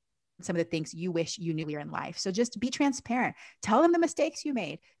some of the things you wish you knew earlier in life. So just be transparent. Tell them the mistakes you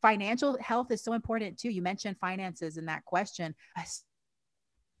made. Financial health is so important too. You mentioned finances in that question.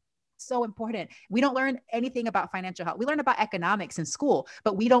 So important. We don't learn anything about financial health. We learn about economics in school,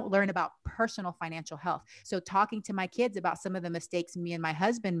 but we don't learn about personal financial health. So talking to my kids about some of the mistakes me and my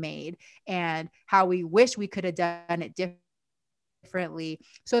husband made and how we wish we could have done it differently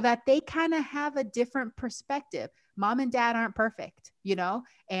so that they kind of have a different perspective. Mom and dad aren't perfect, you know,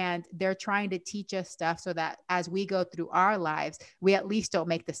 and they're trying to teach us stuff so that as we go through our lives, we at least don't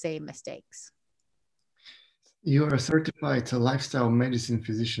make the same mistakes. You are a certified lifestyle medicine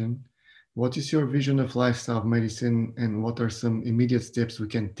physician. What is your vision of lifestyle medicine, and what are some immediate steps we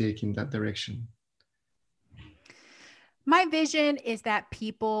can take in that direction? My vision is that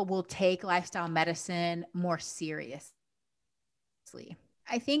people will take lifestyle medicine more seriously.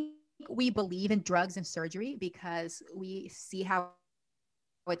 I think we believe in drugs and surgery because we see how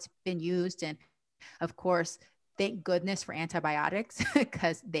it's been used. And of course, thank goodness for antibiotics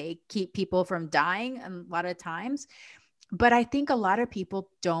because they keep people from dying a lot of times. But I think a lot of people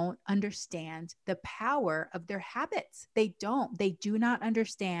don't understand the power of their habits. They do not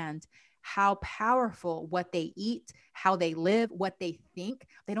understand how powerful what they eat, how they live, what they think.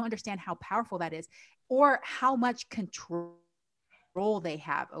 They don't understand how powerful that is or how much control they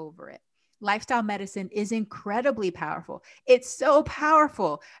have over it. lifestyle medicine is incredibly powerful. It's so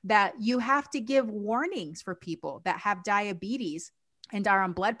powerful that you have to give warnings for people that have diabetes and are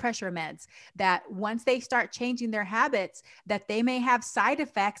on blood pressure meds, that once they start changing their habits, that they may have side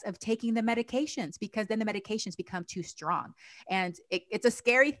effects of taking the medications, because then the medications become too strong. And it's a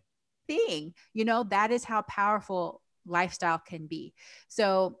scary thing. That is how powerful lifestyle can be.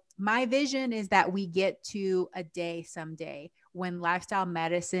 So my vision is that we get to a day someday when lifestyle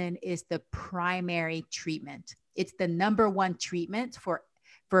medicine is the primary treatment. It's the number one treatment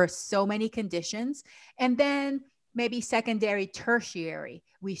for so many conditions. And then maybe secondary, tertiary,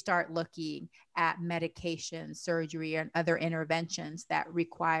 we start looking at medication, surgery, and other interventions that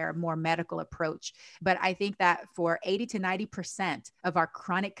require more medical approach. But I think that for 80 to 90% of our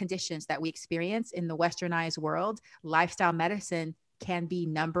chronic conditions that we experience in the westernized world, lifestyle medicine can be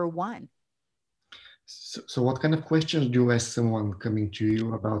number one. So what kind of questions do you ask someone coming to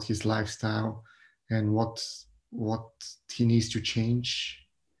you about his lifestyle and what he needs to change?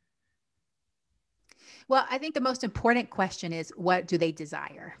 Well, I think the most important question is, what do they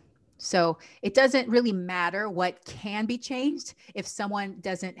desire? So it doesn't really matter what can be changed if someone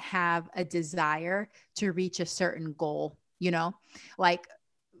doesn't have a desire to reach a certain goal. Like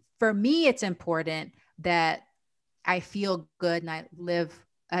for me, it's important that I feel good and I live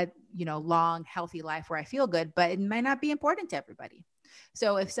a long, healthy life where I feel good, but it might not be important to everybody.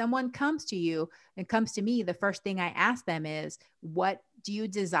 So if someone comes to you and comes to me, the first thing I ask them is, what do you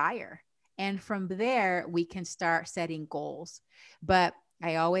desire? And from there, we can start setting goals. But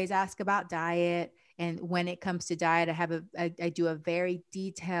I always ask about diet. And when it comes to diet, I do a very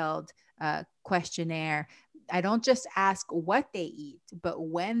detailed questionnaire. I don't just ask what they eat, but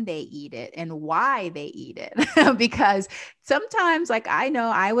when they eat it and why they eat it. Because sometimes, like, I know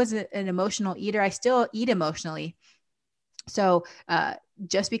I was an emotional eater. I still eat emotionally. So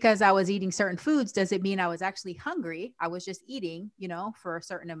just because I was eating certain foods doesn't mean I was actually hungry. I was just eating, for a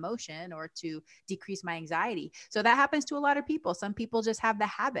certain emotion or to decrease my anxiety. So that happens to a lot of people. Some people just have the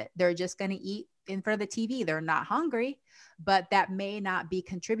habit. They're just going to eat in front of the TV. They're not hungry, but that may not be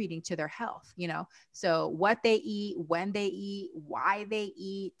contributing to their health, So what they eat, when they eat, why they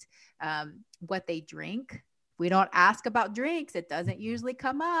eat, what they drink. We don't ask about drinks. It doesn't usually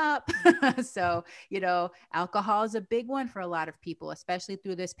come up. So, alcohol is a big one for a lot of people, especially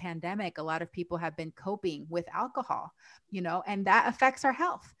through this pandemic. A lot of people have been coping with alcohol, and that affects our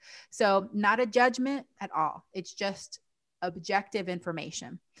health. So not a judgment at all. It's just objective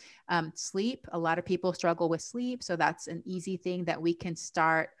information. Sleep, a lot of people struggle with sleep. So that's an easy thing that we can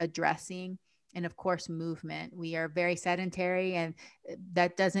start addressing. And of course, movement. We are very sedentary, and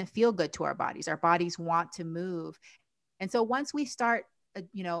that doesn't feel good to our bodies. Our bodies want to move. And so once we start,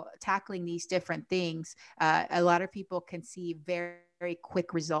 tackling these different things, a lot of people can see very, very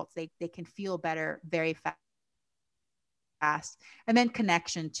quick results. They can feel better very fast. And then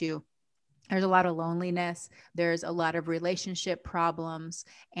connection too. There's a lot of loneliness. There's a lot of relationship problems.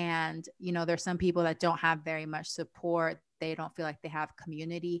 And, there's some people that don't have very much support. They don't feel like they have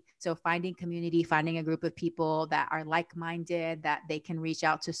community. So finding community, finding a group of people that are like-minded, that they can reach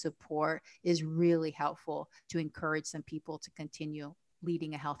out to support, is really helpful to encourage some people to continue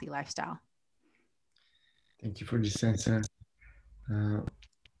leading a healthy lifestyle. Thank you for this answer.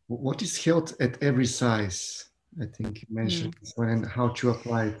 What is health at every size? I think you mentioned this one, and how to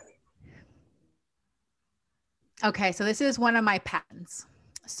apply it. Okay, so this is one of my patents.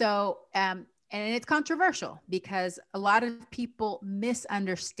 So, and it's controversial because a lot of people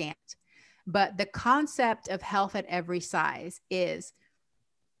misunderstand. But the concept of health at every size is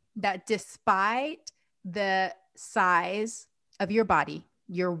that despite the size of your body,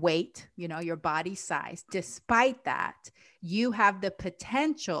 your weight, your body size, despite that, you have the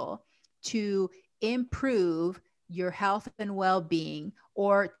potential to improve your health and well-being,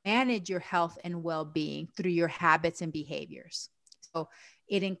 or manage your health and well-being through your habits and behaviors. So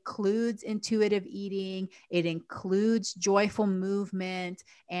it includes intuitive eating, it includes joyful movement,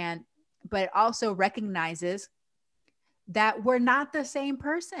 but it also recognizes that we're not the same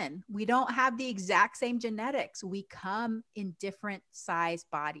person. We don't have the exact same genetics. We come in different size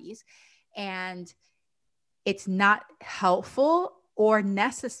bodies, and it's not helpful or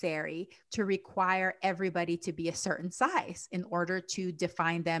necessary to require everybody to be a certain size in order to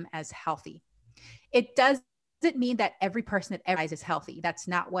define them as healthy. It doesn't mean that every person at every size is healthy. That's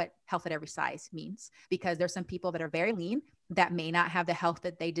not what health at every size means, because there's some people that are very lean that may not have the health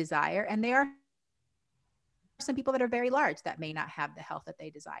that they desire. And there are some people that are very large that may not have the health that they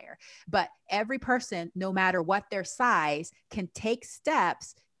desire. But every person, no matter what their size, can take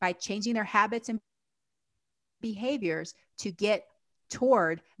steps by changing their habits and behaviors to get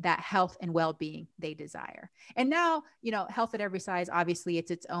toward that health and well-being they desire. And now, health at every size, obviously it's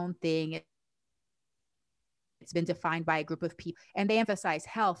its own thing. It's been defined by a group of people and they emphasize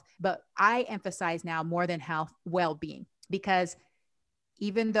health, but I emphasize now more than health, well-being, because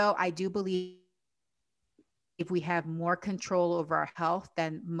even though I do believe if we have more control over our health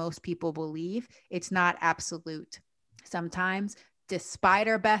than most people believe, it's not absolute. Sometimes, despite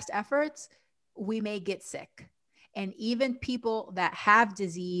our best efforts, we may get sick. And even people that have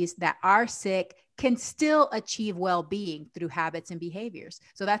disease, that are sick, can still achieve well-being through habits and behaviors.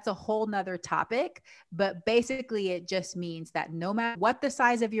 So that's a whole nother topic. But basically, it just means that no matter what the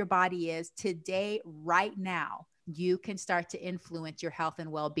size of your body is today, right now, you can start to influence your health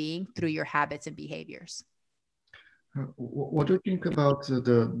and well-being through your habits and behaviors. What do you think about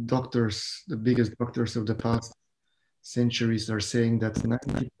the doctors, the biggest doctors of the past centuries are saying that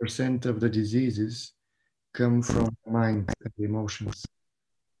 90% of the diseases come from the mind and the emotions?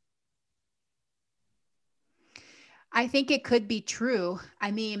 I think it could be true.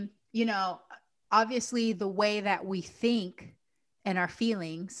 I mean, obviously the way that we think and our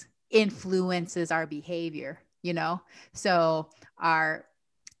feelings influences our behavior, so our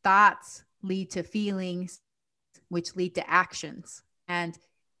thoughts lead to feelings, which lead to actions. And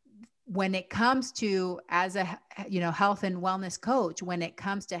when it comes to, as a health and wellness coach, when it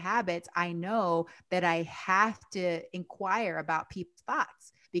comes to habits, I know that I have to inquire about people's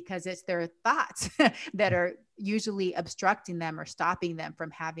thoughts, because it's their thoughts that are usually obstructing them or stopping them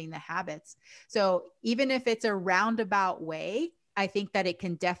from having the habits. So even if it's a roundabout way, I think that it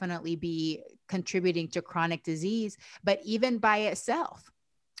can definitely be contributing to chronic disease. But even by itself,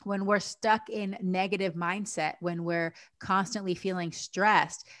 when we're stuck in negative mindset, when we're constantly feeling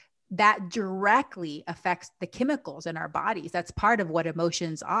stressed, that directly affects the chemicals in our bodies. That's part of what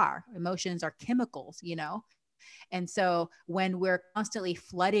emotions are. Emotions are chemicals, And so when we're constantly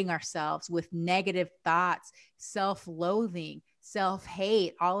flooding ourselves with negative thoughts, self-loathing,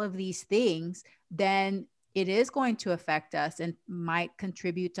 self-hate, all of these things, then it is going to affect us and might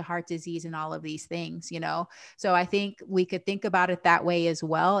contribute to heart disease and all of these things, So I think we could think about it that way as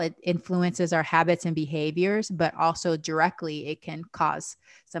well. It influences our habits and behaviors, but also directly it can cause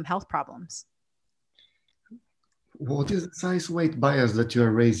some health problems. What is the size weight bias that you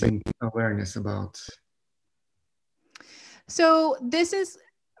are raising awareness about? So this is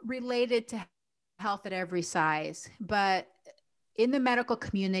related to health at every size, but in the medical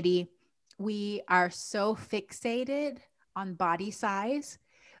community, we are so fixated on body size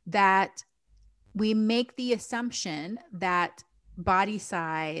that we make the assumption that body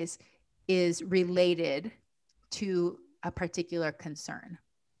size is related to a particular concern.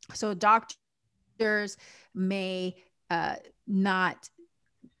 So doctors may not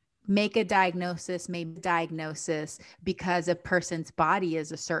make a diagnosis, because a person's body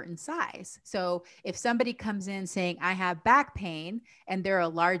is a certain size. So if somebody comes in saying, I have back pain, and they're a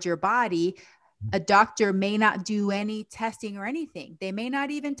larger body, a doctor may not do any testing or anything. They may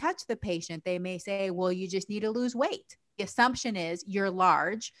not even touch the patient. They may say, well, you just need to lose weight. The assumption is you're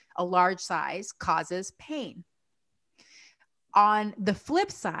large, a large size causes pain. On the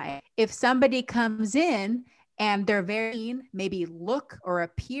flip side, if somebody comes in and they're very lean, maybe look or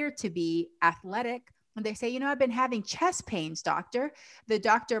appear to be athletic, and they say, I've been having chest pains, doctor. The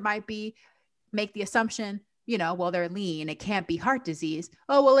doctor might make the assumption, well, they're lean, it can't be heart disease.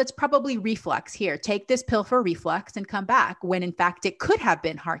 Oh, well, it's probably reflux. Here, take this pill for reflux and come back, when in fact it could have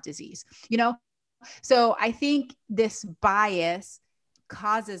been heart disease, So I think this bias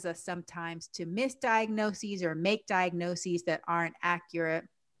causes us sometimes to misdiagnoses or make diagnoses that aren't accurate.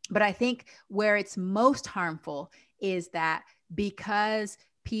 But I think where it's most harmful is that because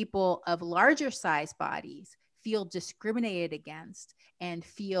people of larger size bodies feel discriminated against and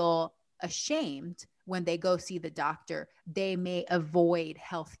feel ashamed when they go see the doctor, they may avoid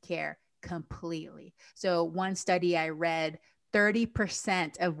healthcare completely. So one study I read,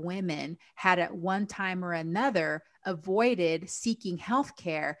 30% of women had at one time or another avoided seeking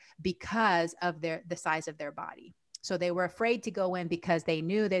healthcare because of the size of their body. So they were afraid to go in because they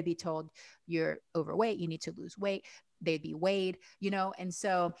knew they'd be told, you're overweight, you need to lose weight. They'd be weighed, and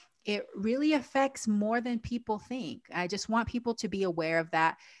so it really affects more than people think. I just want people to be aware of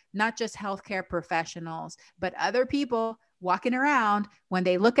that, not just healthcare professionals, but other people walking around when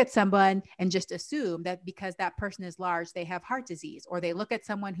they look at someone and just assume that because that person is large, they have heart disease, or they look at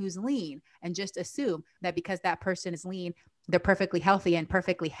someone who's lean and just assume that because that person is lean, they're perfectly healthy and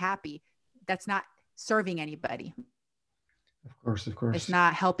perfectly happy. That's not serving anybody. Of course. It's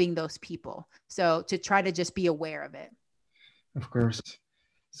not helping those people. So to try to just be aware of it. Of course.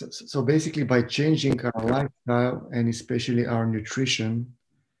 So basically, by changing our lifestyle and especially our nutrition,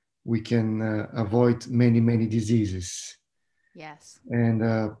 we can avoid many diseases. Yes. And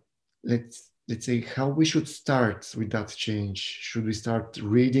let's say how we should start with that change. Should we start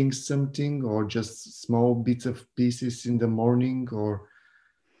reading something, or just small bits of pieces in the morning, or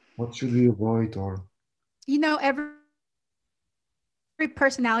what should we avoid? Or Every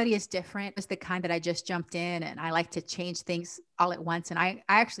personality is different. It's the kind that I just jumped in and I like to change things all at once. And I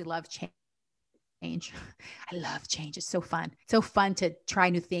actually love change. I love change. It's so fun. It's so fun to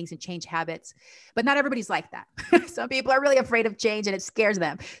try new things and change habits. But not everybody's like that. Some people are really afraid of change and it scares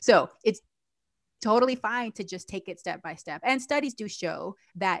them. So it's totally fine to just take it step by step. And studies do show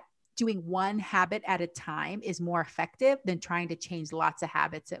that doing one habit at a time is more effective than trying to change lots of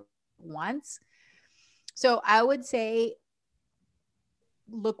habits at once. So I would say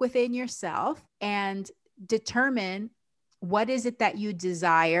look within yourself and determine what is it that you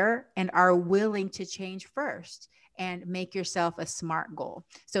desire and are willing to change first, and make yourself a SMART goal.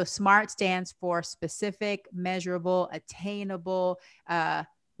 So SMART stands for specific, measurable, attainable,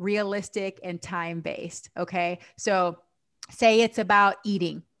 realistic, and time-based. Okay. So say it's about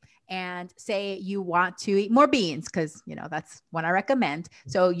eating, and say you want to eat more beans, because that's what I recommend.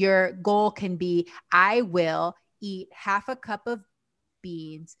 So your goal can be, I will eat half a cup of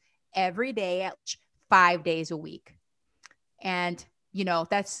beans every day at 5 days a week. And,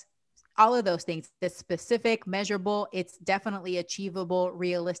 that's all of those things. That's specific, measurable. It's definitely achievable,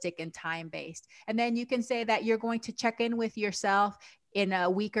 realistic, and time-based. And then you can say that you're going to check in with yourself in a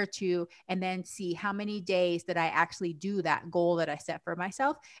week or two, and then see how many days that I actually do that goal that I set for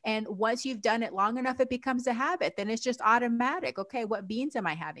myself. And once you've done it long enough, it becomes a habit. Then it's just automatic. Okay, what beans am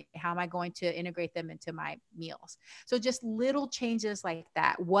I having? How am I going to integrate them into my meals? So just little changes like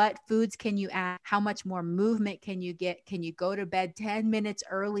that. What foods can you add? How much more movement can you get? Can you go to bed 10 minutes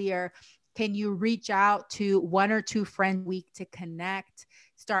earlier? Can you reach out to one or two friends a week to connect?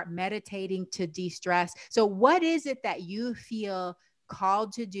 Start meditating to de-stress. So what is it that you feel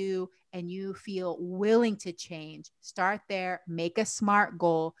called to do and you feel willing to change? Start there, make a SMART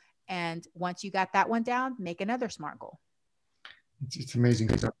goal. And once you got that one down, make another SMART goal. it's amazing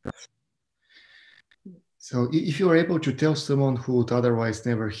stuff. So if you're able to tell someone who would otherwise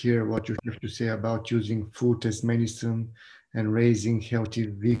never hear what you have to say about using food as medicine and raising healthy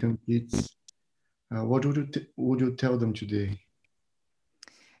vegan kids, what would you tell them today?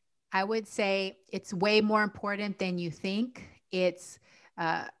 I would say it's way more important than you think. It's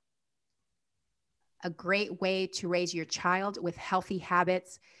uh, a great way to raise your child with healthy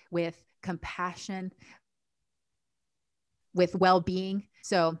habits, with compassion, with well-being.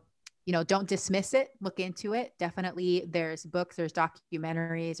 So, don't dismiss it, look into it. Definitely there's books, there's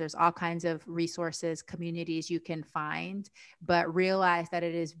documentaries, there's all kinds of resources, communities you can find, but realize that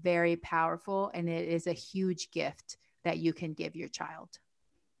it is very powerful and it is a huge gift that you can give your child.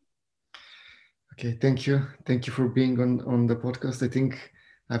 Okay, thank you. Thank you for being on the podcast. I think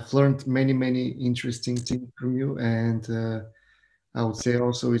I've learned many interesting things from you. And I would say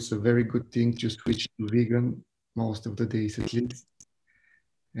also it's a very good thing to switch to vegan most of the days at least.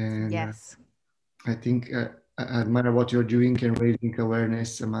 And Yes. I think I admire what you're doing and raising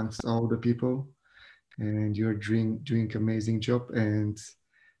awareness amongst all the people. And you're doing amazing job. And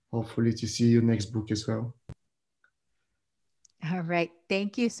hopefully to see you next book as well. All right.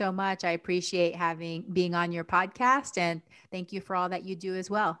 Thank you so much. I appreciate being on your podcast, and thank you for all that you do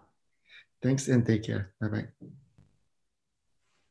as well. Thanks and take care. Bye bye.